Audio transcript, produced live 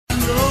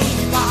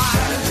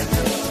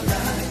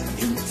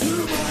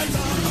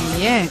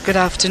Yeah, good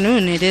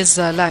afternoon. It is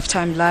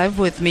Lifetime Live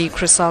with me,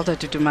 Crisalda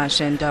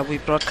Dudumash, and we're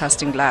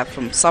broadcasting live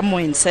from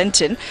somewhere in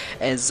Sentin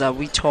as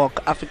we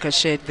talk Africa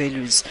Shared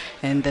Values.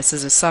 And this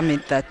is a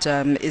summit that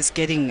is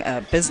getting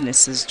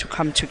businesses to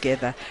come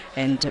together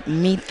and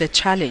meet the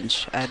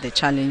challenge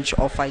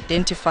of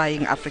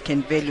identifying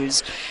African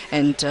values.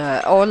 And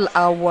all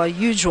our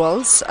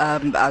usuals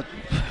are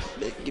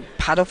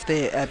part of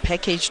the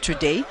package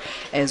today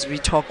as we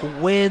talk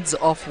words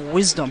of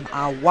wisdom,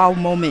 our wow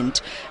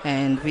moment,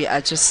 and we are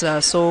just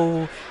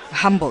so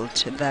humbled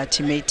that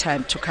he made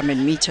time to come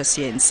and meet us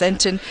here in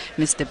Sentin,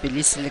 Mr.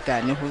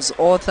 Selekane, who's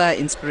author,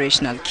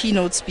 inspirational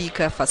keynote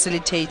speaker,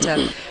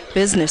 facilitator,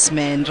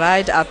 businessman.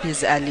 Right up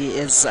his alley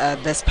is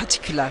this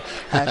particular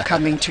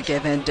coming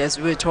together. And as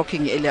we were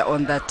talking earlier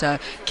on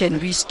that can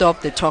we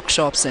stop the talk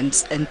shops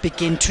and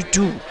begin to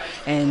do?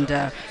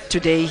 And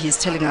today he's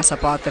telling us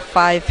about the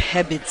 5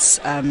 habits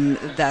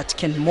that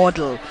can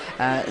model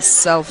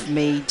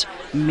self-made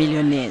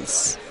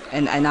millionaires.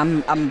 And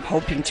I'm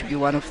hoping to be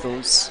one of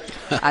those.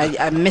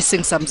 I'm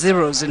missing some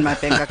zeros in my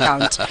bank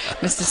account.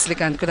 Mr.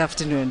 Selekane, good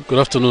afternoon. Good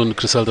afternoon,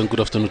 Crisalda, and good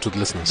afternoon to the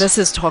listeners. This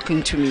is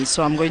talking to me,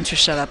 so I'm going to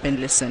shut up and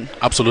listen.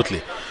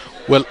 Absolutely.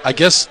 Well, I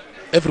guess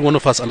every one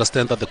of us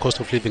understand that the cost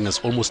of living has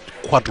almost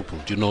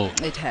quadrupled. You know,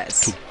 it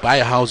has. To buy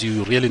a house,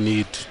 you really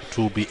need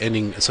to be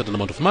earning a certain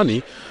amount of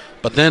money.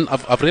 But then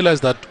I've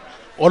realized that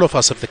all of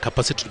us have the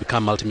capacity to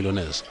become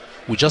multimillionaires.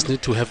 We just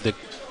need to have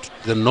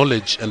the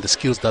knowledge and the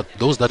skills that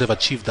those that have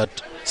achieved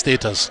that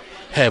status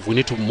have. We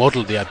need to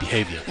model their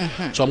behavior.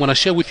 So I'm going to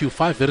share with you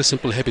 5 very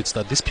simple habits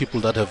that these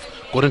people that have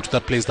gotten to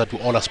that place that we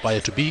all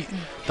aspire to be,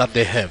 that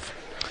they have.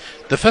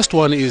 The first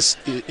one is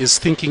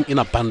thinking in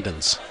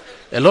abundance.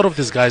 A lot of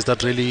these guys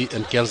that really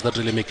and girls that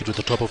really make it to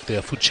the top of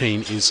their food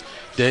chain is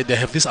they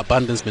have this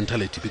abundance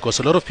mentality, because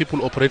a lot of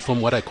people operate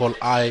from what I call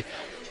ILR,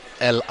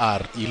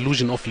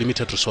 illusion of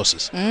limited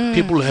resources.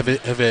 People have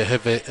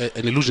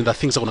an illusion that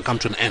things are going to come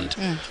to an end.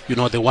 You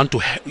know, they want to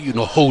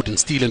hold and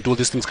steal and do all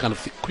these things kind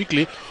of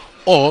quickly,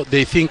 or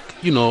they think,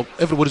 you know,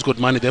 everybody's got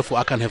money, therefore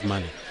I can't have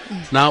money.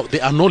 Now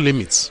there are no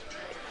limits.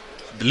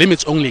 The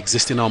limits only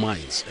exist in our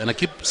minds. And I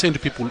keep saying to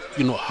people,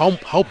 you know,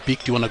 how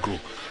big do you want to grow?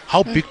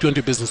 How big do you want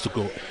your business to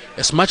grow?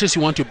 As much as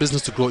you want your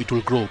business to grow, it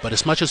will grow. But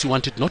as much as you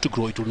want it not to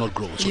grow, it will not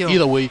grow. So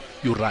either way,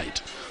 you're right.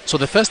 So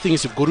the first thing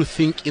is you've got to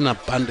think in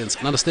abundance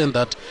and understand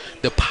that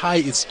the pie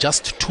is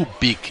just too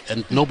big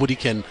and nobody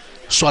can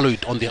swallow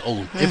it on their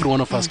own. Every one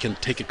of us can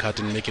take a cut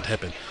and make it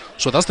happen.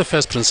 So that's the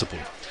first principle.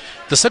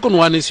 The second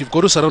one is you've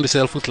got to surround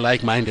yourself with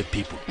like-minded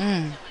people.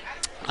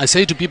 I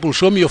say to people,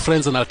 show me your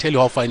friends and I'll tell you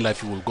how far in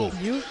life you will go.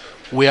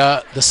 We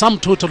are the sum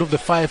total of the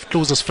 5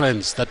 closest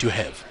friends that you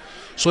have.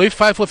 So if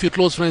 5 of your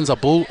close friends are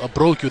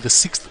broke, you're the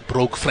 6th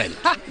broke friend.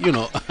 You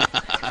know.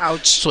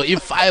 Ouch. So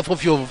if 5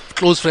 of your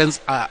close friends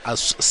are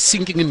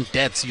sinking in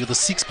debts, you're the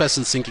 6th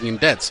person sinking in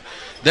debts.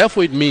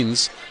 Therefore, it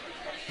means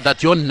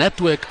that your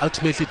network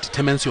ultimately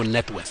determines your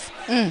net worth.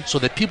 So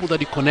the people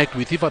that you connect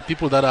with, if are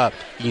people that are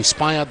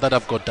inspired, that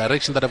have got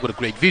direction, that have got a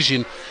great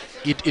vision,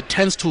 it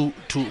tends to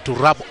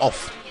rub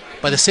off.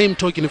 By the same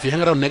token, if you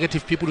hang around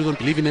negative people who don't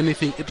believe in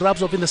anything, it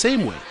rubs off in the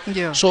same way.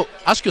 Yeah. So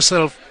ask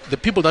yourself, the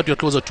people that you're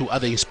closer to, are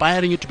they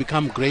inspiring you to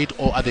become great,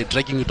 or are they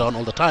dragging you down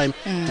all the time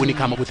when you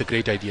come up with a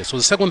great idea? So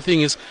the second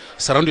thing is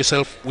surround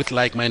yourself with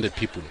like-minded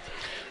people.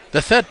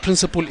 The third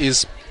principle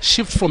is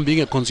shift from being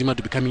a consumer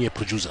to becoming a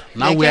producer.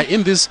 Now we are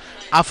in this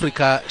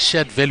Africa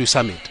Shared Value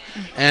Summit.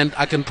 And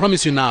I can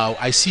promise you now,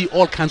 I see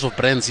all kinds of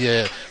brands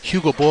here,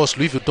 Hugo Boss,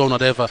 Louis Vuitton,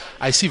 whatever.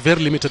 I see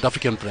very limited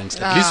African brands.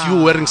 At least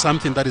you wearing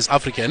something that is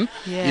African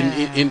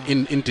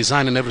in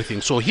design and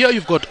everything. So here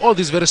you've got all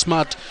these very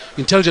smart,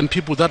 intelligent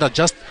people that are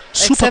just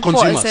super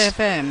consumers. Except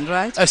for SAFM,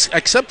 right?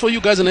 Except for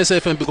you guys in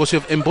SAFM, because you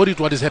have embodied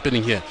what is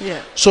happening here.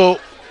 So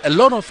a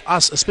lot of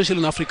us, especially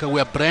in Africa, we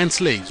are brand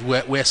slaves.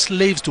 We're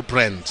slaves to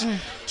brands.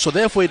 So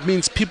therefore it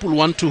means people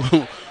want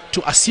to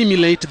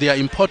assimilate their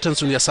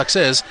importance and their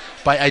success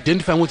by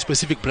identifying with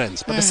specific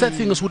brands. But the sad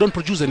thing is we don't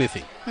produce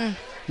anything.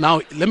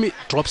 Now, let me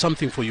drop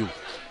something for you.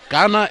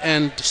 Ghana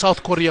and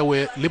South Korea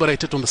were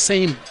liberated on the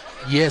same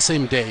year,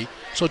 same day.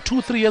 So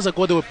 2-3 years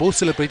ago, they were both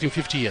celebrating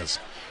 50 years.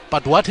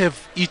 But what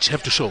have each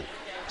have to show?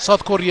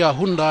 South Korea,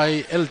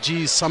 Hyundai,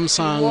 LG,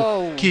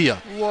 Samsung,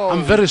 Kia.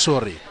 I'm very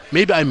sorry.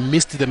 Maybe I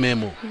missed the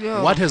memo.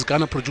 What has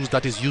Ghana produced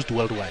that is used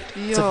worldwide?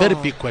 It's a very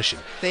big question.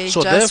 They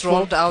just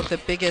rolled out the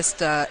biggest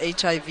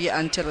HIV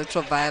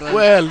antiretroviral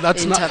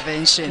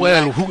intervention.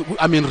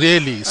 I mean,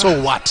 really,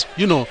 so what?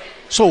 You know,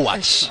 so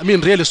what? I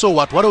mean, really, so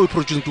what? What are we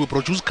producing? Do we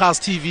produce cars,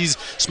 TVs,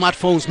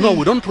 smartphones? No,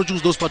 we don't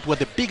produce those, but we're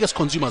the biggest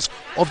consumers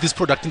of this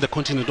product in the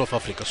continent of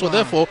Africa. So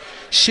therefore,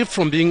 shift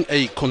from being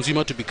a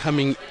consumer to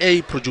becoming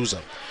a producer.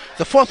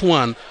 The fourth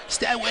one,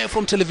 stay away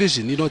from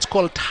television. You know, it's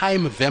called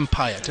time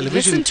vampire.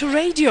 Television. Listen to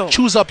radio.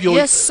 Choose up your...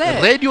 Yes,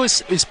 sir. Radio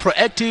is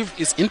proactive,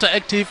 it's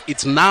interactive,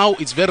 it's now,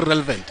 it's very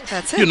relevant.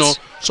 That's it. You know,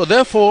 so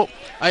therefore,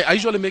 I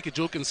usually make a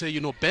joke and say, you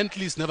know,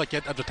 Bentleys never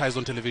get advertised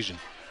on television.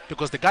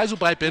 Because the guys who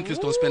buy Bentleys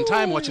don't spend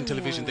time watching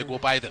television, they go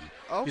buy them.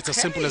 It's as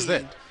simple as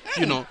that.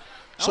 You know.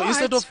 So All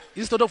instead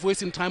right. of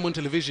wasting time on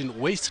television,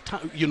 waste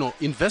time,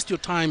 invest your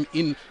time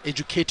in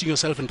educating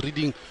yourself and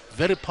reading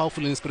very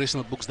powerful and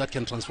inspirational books that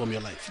can transform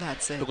your life.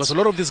 That's it. Because a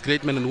lot of these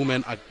great men and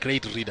women are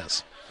great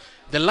readers.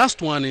 The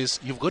last one is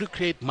you've got to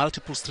create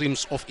multiple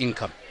streams of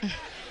income.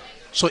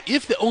 So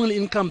if the only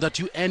income that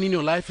you earn in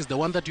your life is the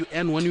one that you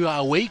earn when you are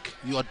awake,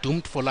 you are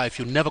doomed for life.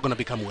 You're never going to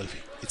become wealthy.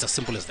 It's as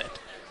simple as that.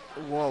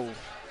 Whoa.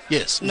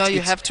 Yes. No,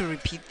 you have to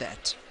repeat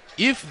that.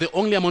 If the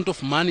only amount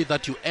of money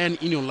that you earn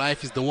in your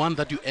life is the one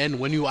that you earn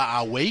when you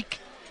are awake,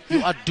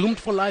 you are doomed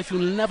for life.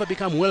 You'll never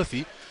become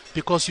wealthy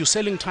because you're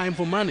selling time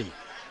for money.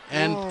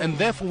 And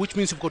therefore, which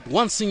means you've got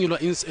one singular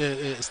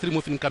stream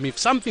of income. If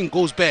something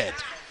goes bad,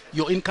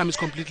 your income is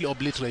completely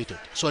obliterated.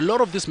 So a lot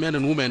of these men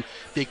and women,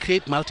 they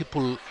create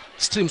multiple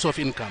streams of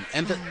income.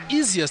 And the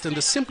easiest and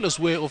the simplest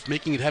way of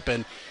making it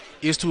happen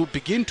is to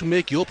begin to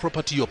make your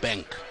property your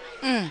bank.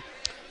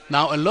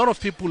 Now, a lot of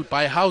people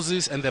buy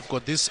houses and they've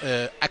got this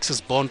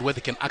access bond where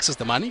they can access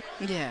the money.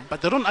 Yeah.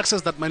 But they don't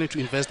access that money to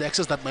invest. They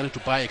access that money to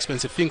buy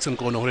expensive things and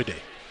go on a holiday.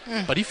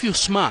 But if you're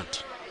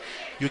smart,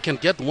 you can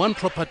get one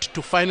property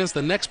to finance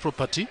the next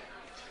property.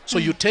 So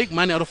you take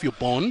money out of your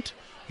bond,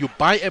 you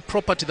buy a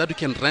property that you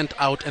can rent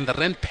out, and the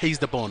rent pays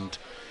the bond.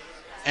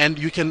 And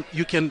you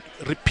can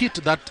repeat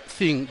that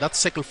thing, that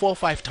cycle 4 or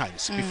 5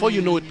 times. Before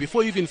you know it,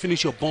 before you even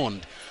finish your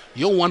bond,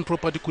 your one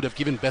property could have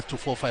given birth to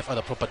 4 or 5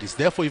 other properties.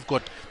 Therefore, you've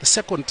got the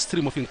second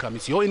stream of income.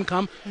 It's your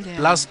income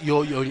plus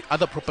your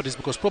other properties,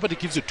 because property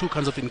gives you 2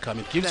 kinds of income.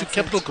 It gives you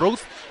capital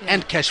growth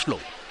and cash flow.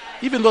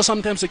 Even though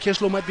sometimes the cash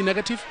flow might be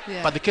negative,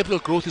 but the capital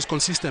growth is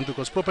consistent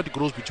because property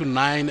grows between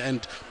 9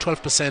 and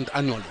 12%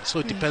 annually. So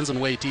it depends on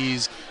where it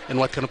is and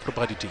what kind of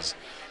property it is.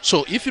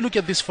 So if you look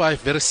at these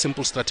 5 very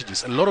simple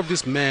strategies, a lot of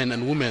these men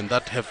and women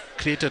that have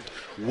created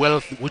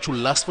wealth which will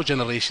last for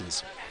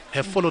generations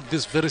have followed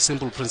these very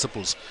simple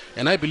principles.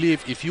 And I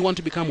believe if you want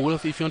to become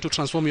wealthy, if you want to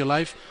transform your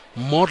life,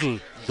 model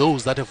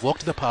those that have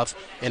walked the path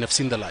and have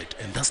seen the light.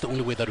 And that's the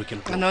only way that we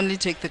can grow. And only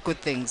take the good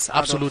things out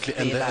Absolutely. of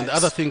And their the lives.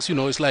 other things,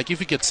 it's like if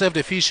you get served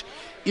a fish,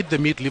 eat the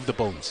meat, leave the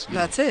bones.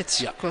 That's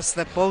it. Yeah. Because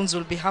the bones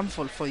will be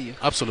harmful for you.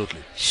 Absolutely.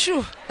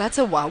 Sure, that's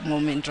a wow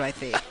moment right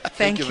there.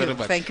 Thank you very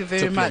much. Thank you It's a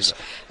very much. pleasure.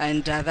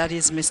 And that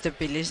is Mr.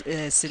 Billy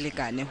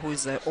Selekane, who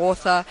is an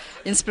author,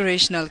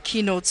 inspirational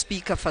keynote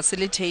speaker,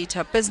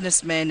 facilitator,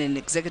 businessman, and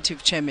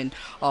executive chairman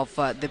of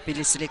the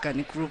Billy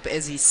Selekane Group.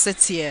 As he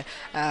sits here,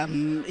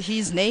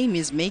 his name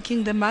is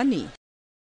Making the Money.